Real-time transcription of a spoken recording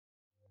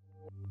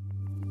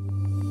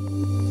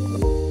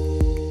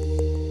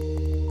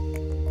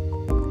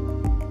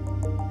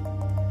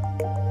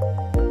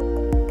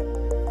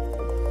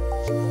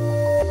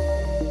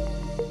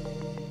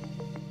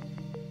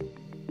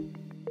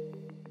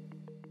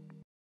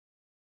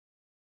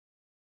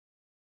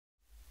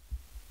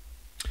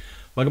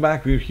Welcome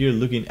back. We're here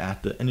looking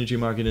at the energy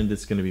market, and this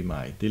is going to be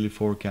my daily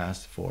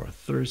forecast for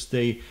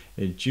Thursday,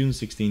 June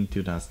 16,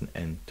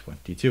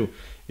 2022.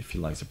 If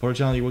you like support the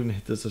channel, you're welcome to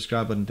hit the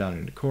subscribe button down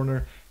in the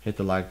corner, hit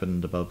the like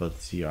button, the bell button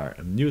to see our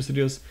news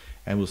videos,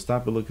 and we'll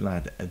start by looking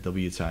at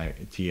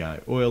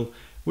WTI oil,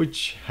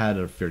 which had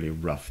a fairly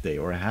rough day,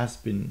 or has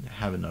been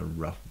having a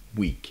rough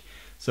week.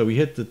 So we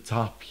hit the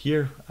top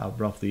here at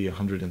roughly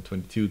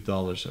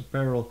 $122 a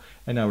barrel,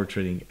 and now we're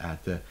trading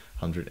at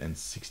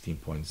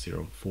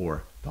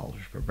 $116.04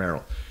 per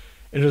barrel.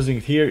 Interesting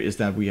here is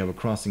that we have a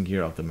crossing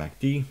here of the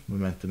MACD.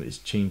 Momentum is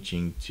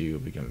changing to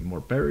becoming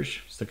more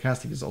bearish.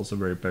 Stochastic is also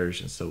very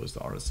bearish, and so is the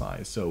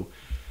RSI. So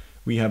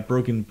we have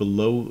broken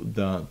below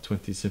the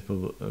 20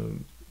 simple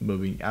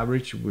moving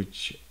average,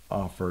 which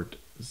offered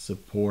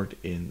support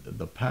in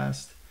the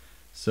past.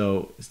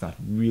 So it's not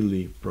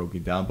really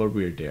broken down, but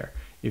we're there.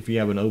 If we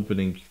have an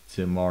opening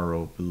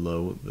tomorrow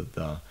below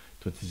the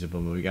 20 simple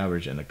moving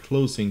average and a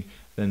closing,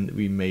 then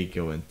we may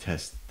go and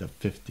test the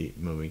 50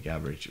 moving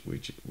average,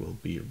 which will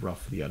be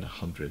roughly at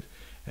 $109,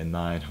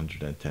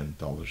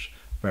 $110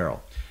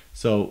 barrel.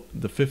 So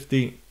the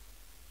 50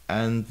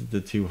 and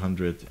the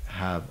 200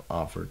 have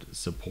offered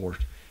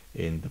support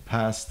in the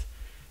past.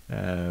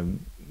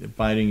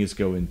 Biden is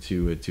going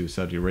to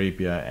Saudi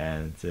Arabia,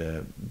 and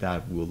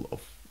that will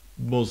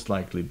most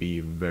likely be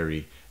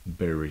very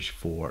bearish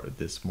for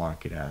this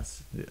market,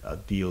 as a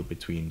deal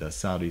between the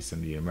Saudis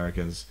and the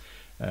Americans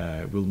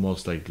will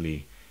most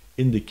likely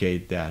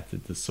indicate that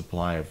the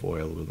supply of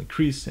oil will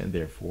increase, and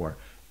therefore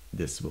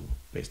this will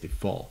basically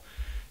fall.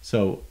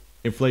 So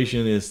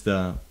inflation is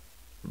the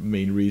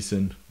main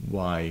reason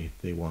why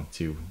they want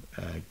to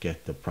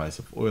get the price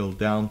of oil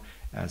down,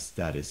 as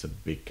that is a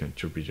big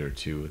contributor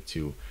to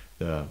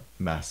the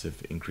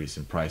massive increase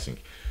in pricing.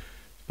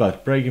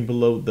 But breaking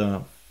below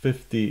the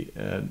 50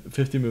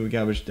 moving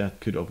average, that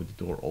could open the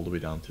door all the way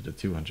down to the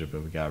 200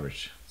 moving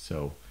average.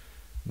 So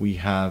we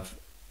have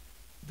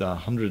the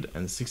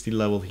 160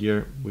 level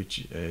here,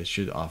 which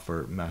should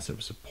offer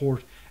massive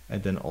support,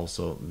 and then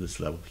also this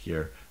level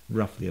here,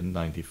 roughly at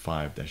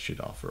 95, that should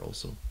offer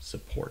also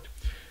support.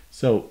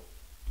 So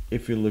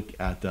if we look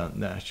at the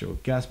natural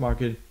gas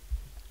market,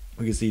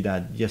 we can see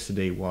that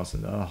yesterday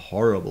wasn't a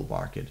horrible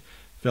market.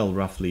 Fell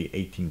roughly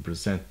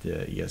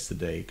 18%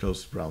 yesterday,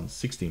 closed around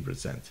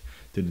 16%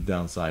 to the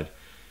downside.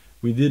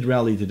 We did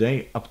rally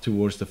today up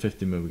towards the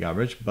 50 moving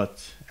average,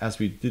 but as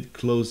we did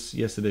close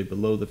yesterday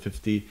below the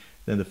 50,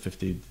 then the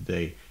 50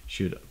 today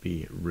should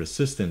be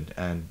resistant,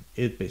 and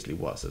it basically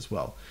was as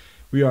well.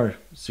 We are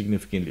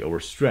significantly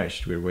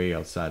overstretched. We're way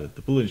outside of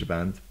the Bollinger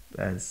Band,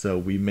 and so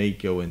we may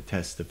go and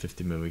test the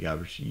 50 moving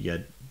average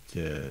yet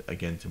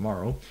again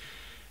tomorrow.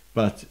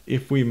 But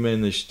if we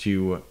manage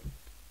to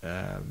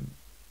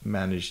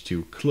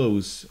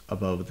close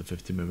above the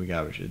 50 moving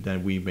average,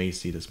 then we may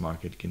see this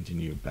market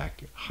continue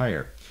back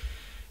higher.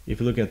 If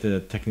you look at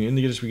the technical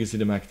indicators, we can see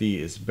the MACD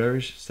is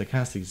bearish,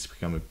 stochastic is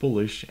becoming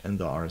bullish, and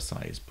the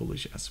RSI is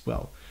bullish as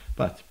well.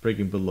 But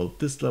breaking below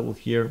this level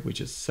here,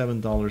 which is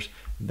 $7,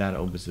 that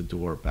opens the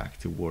door back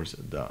towards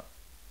the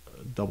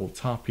double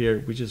top here,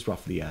 which is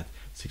roughly at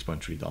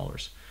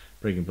 $6.3.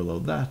 Breaking below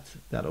that,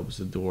 that opens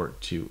the door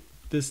to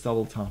this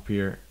double top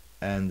here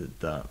and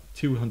the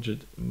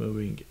 200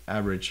 moving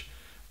average,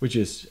 which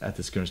is at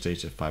this current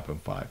stage at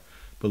 5.5.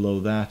 Below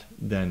that,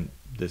 then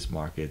this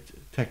market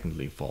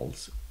technically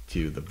falls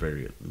to the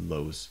very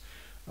lows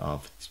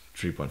of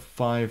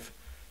 3.5,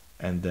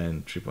 and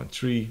then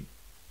 3.3,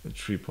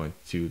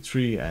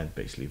 3.23, and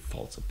basically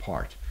falls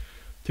apart.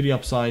 To the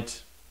upside,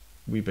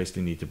 we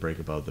basically need to break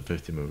above the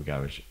 50 moving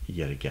average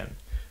yet again.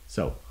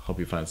 So, hope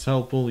you find this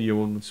helpful. You're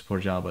welcome to support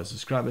the channel by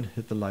subscribing,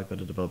 hit the like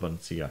button, the bell button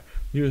to see our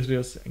new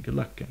videos, and good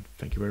luck, and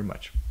thank you very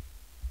much.